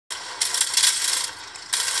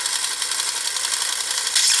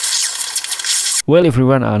Well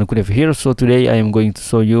everyone, I'm Khunaifi here. So today I am going to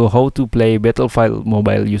show you how to play Battlefield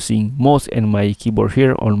Mobile using mouse and my keyboard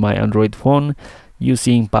here on my Android phone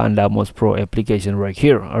using Panda Mouse Pro application right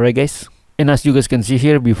here. Alright guys. And as you guys can see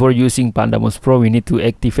here, before using Panda Mouse Pro, we need to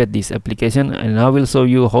activate this application, and I will show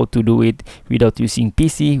you how to do it without using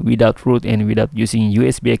PC, without root, and without using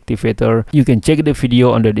USB activator. You can check the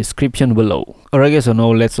video on the description below. Alright guys, so now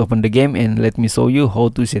let's open the game and let me show you how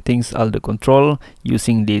to settings all the control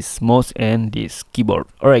using this mouse and this keyboard.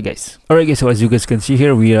 Alright guys, so as you guys can see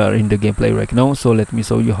here, we are in the gameplay right now. So let me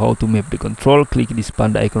show you how to map the control. Click this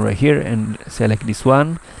panda icon right here and select this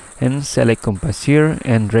one, and select compass here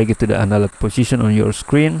and drag it to the analog position on your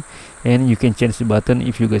screen, and you can change the button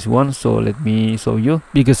if you guys want. So let me show you,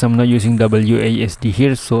 because I'm not using WASD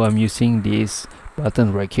here, so I'm using this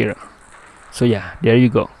button right here. So yeah, there you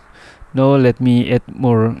go. Now let me add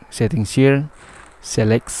more settings here.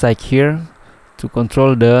 Select sight here to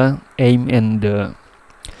control the aim and the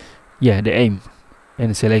aim,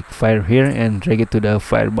 and select fire here and drag it to the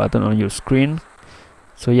fire button on your screen.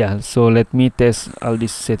 So yeah, so let me test all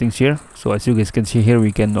these settings here. So as you guys can see here,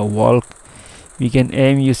 we can now walk, we can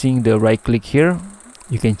aim using the right click here.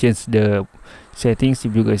 You can change the settings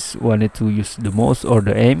if you guys wanted to use the mouse or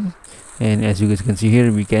the aim, and as you guys can see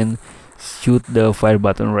here, we can shoot the fire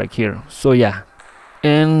button right here. So yeah,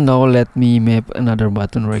 and now let me map another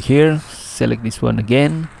button right here. Select this one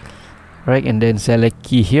again, right, and then select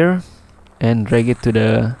key here and drag it to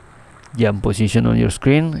the jump position on your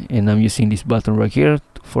screen, and I'm using this button right here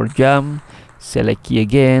for jump. Select key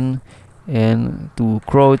again, and to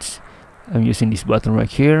crouch I'm using this button right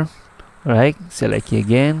here, right. Select key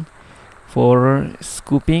again. For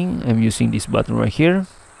scooping I'm using this button right here.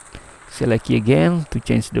 Select key again. To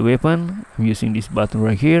change the weapon I'm using this button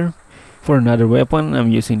right here. For another weapon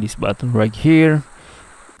I'm using this button right here.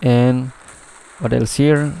 And what else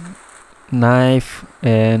here? Knife,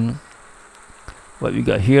 and what we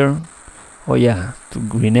got here? Oh yeah, to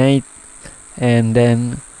grenade. And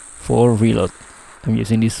then for reload I'm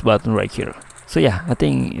using this button right here. So yeah, I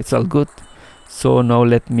think it's all good. So now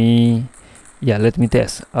let me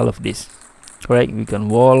test all of this. Right, we can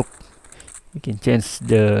walk, we can change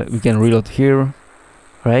we can reload here,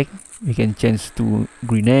 right. We can change to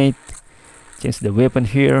grenade, change the weapon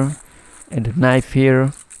here and the knife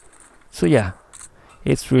here. So yeah,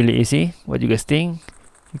 it's really easy. What you guys think?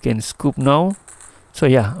 You can scoop now. So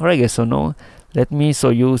yeah, alright guys, so now let me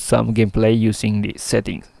show you some gameplay using the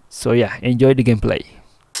settings. So yeah, enjoy the gameplay.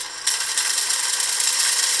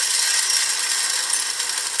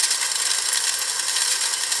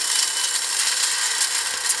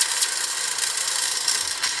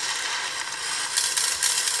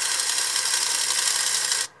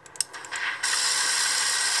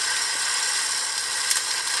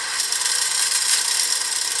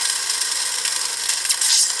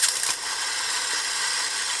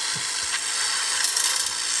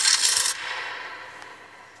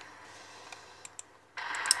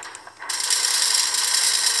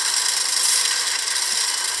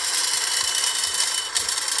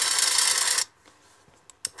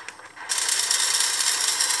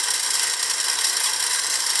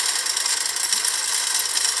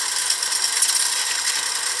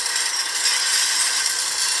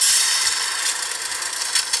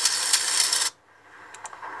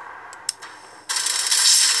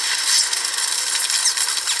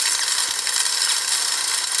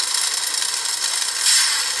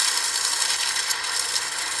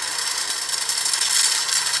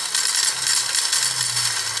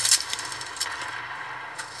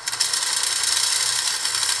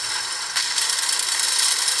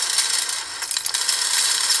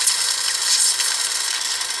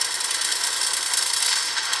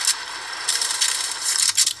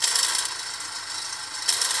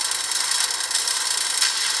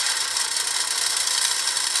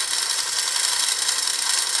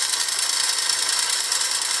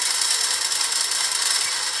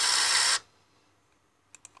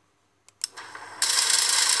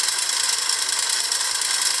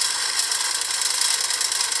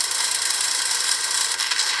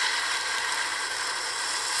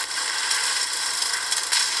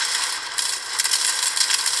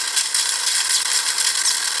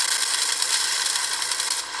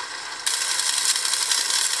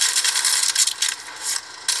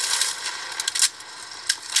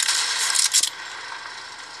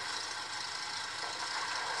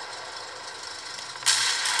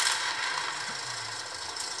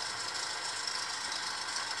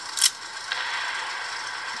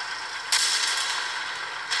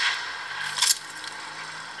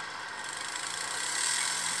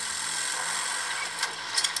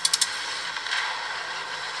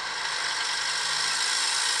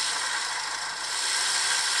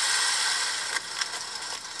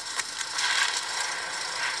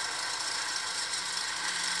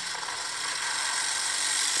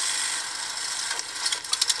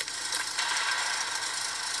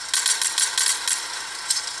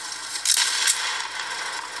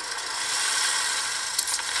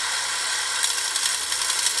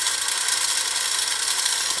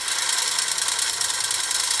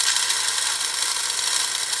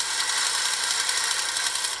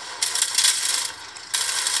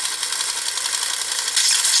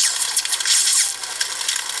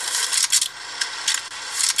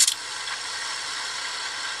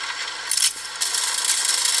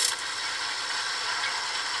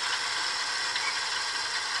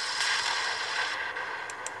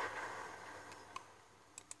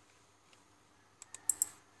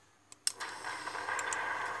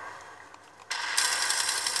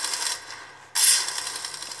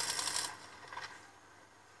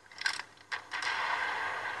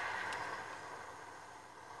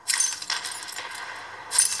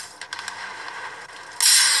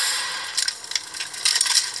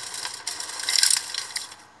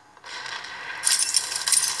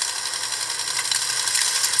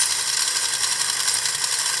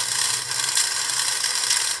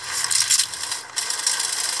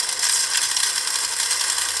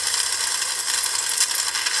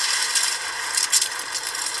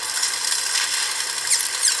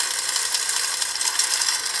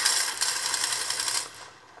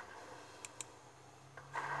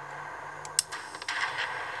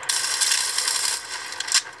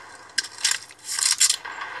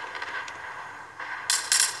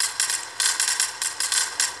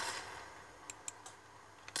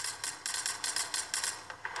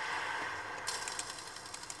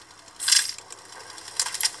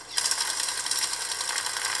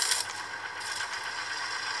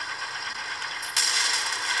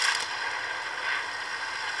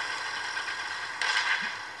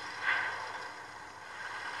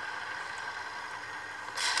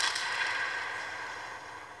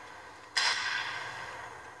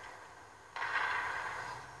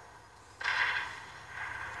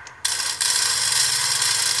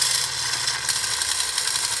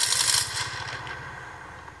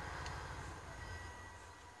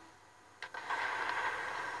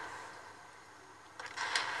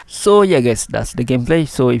 So yeah guys, that's the gameplay.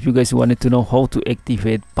 So if you guys wanted to know how to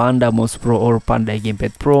activate Panda Mouse Pro or Panda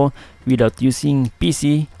Gamepad Pro without using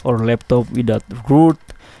PC or laptop, without root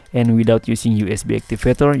and without using USB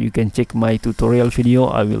activator, you can check my tutorial video.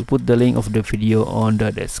 I will put the link of the video on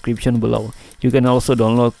the description below. You can also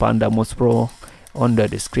download Panda Mouse Pro on the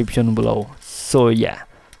description below. So yeah,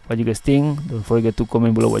 what you guys think? Don't forget to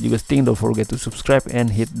comment below what you guys think. Don't forget to subscribe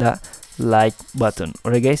and hit the like button.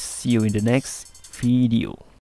 Alright guys, see you in the next video.